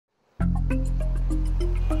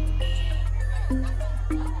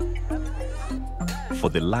For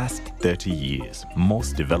the last 30 years,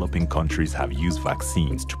 most developing countries have used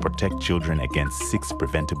vaccines to protect children against 6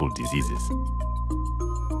 preventable diseases,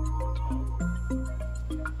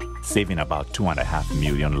 saving about 2.5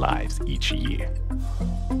 million lives each year.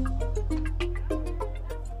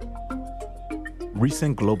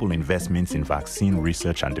 Recent global investments in vaccine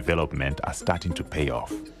research and development are starting to pay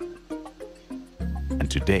off. And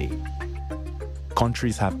today,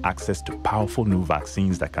 countries have access to powerful new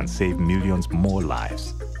vaccines that can save millions more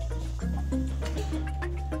lives.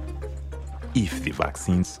 If the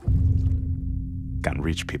vaccines can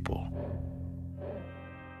reach people.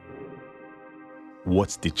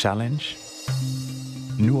 What's the challenge?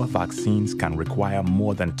 Newer vaccines can require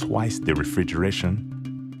more than twice the refrigeration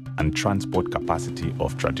and transport capacity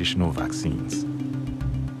of traditional vaccines.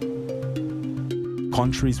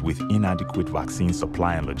 Countries with inadequate vaccine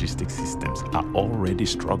supply and logistics systems are already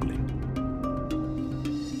struggling.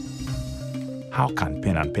 How can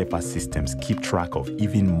pen and paper systems keep track of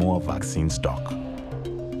even more vaccine stock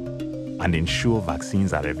and ensure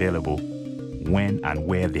vaccines are available when and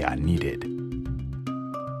where they are needed?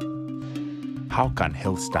 How can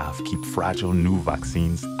health staff keep fragile new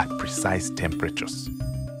vaccines at precise temperatures?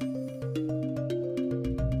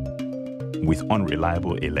 With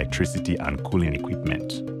unreliable electricity and cooling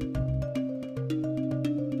equipment?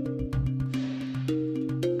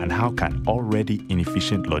 And how can already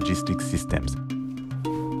inefficient logistics systems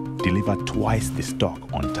deliver twice the stock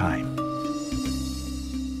on time?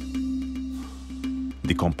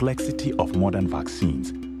 The complexity of modern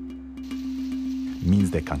vaccines means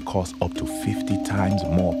they can cost up to 50 times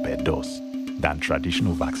more per dose than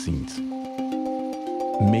traditional vaccines,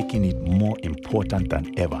 making it more important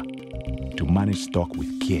than ever to manage stock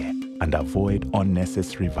with care and avoid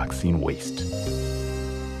unnecessary vaccine waste.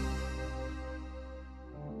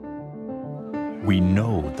 We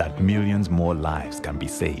know that millions more lives can be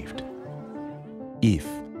saved if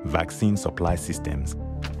vaccine supply systems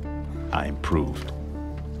are improved.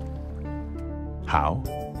 How?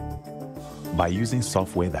 By using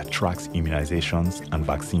software that tracks immunizations and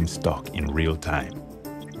vaccine stock in real time,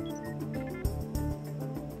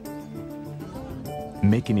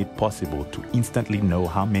 making it possible to instantly know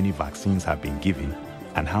how many vaccines have been given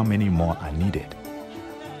and how many more are needed.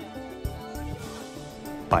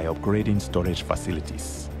 By upgrading storage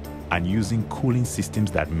facilities and using cooling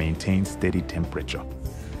systems that maintain steady temperature,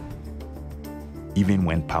 even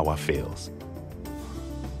when power fails.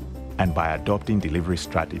 And by adopting delivery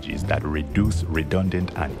strategies that reduce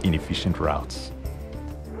redundant and inefficient routes.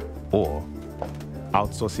 Or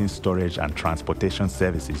outsourcing storage and transportation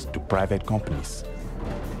services to private companies.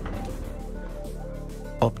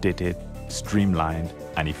 Updated, streamlined,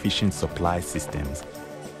 and efficient supply systems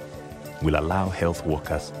will allow health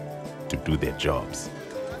workers to do their jobs.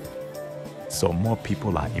 So more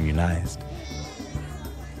people are immunized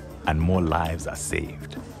and more lives are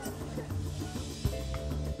saved.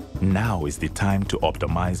 Now is the time to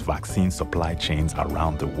optimize vaccine supply chains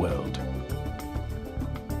around the world.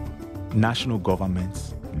 National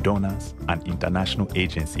governments, donors, and international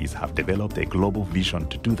agencies have developed a global vision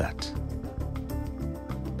to do that.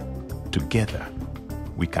 Together,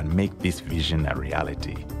 we can make this vision a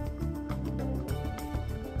reality.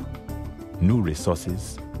 New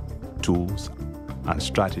resources, tools, and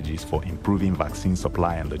strategies for improving vaccine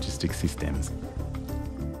supply and logistics systems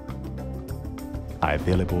are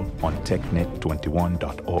available on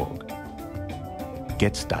technet21.org.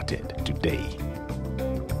 Get started today.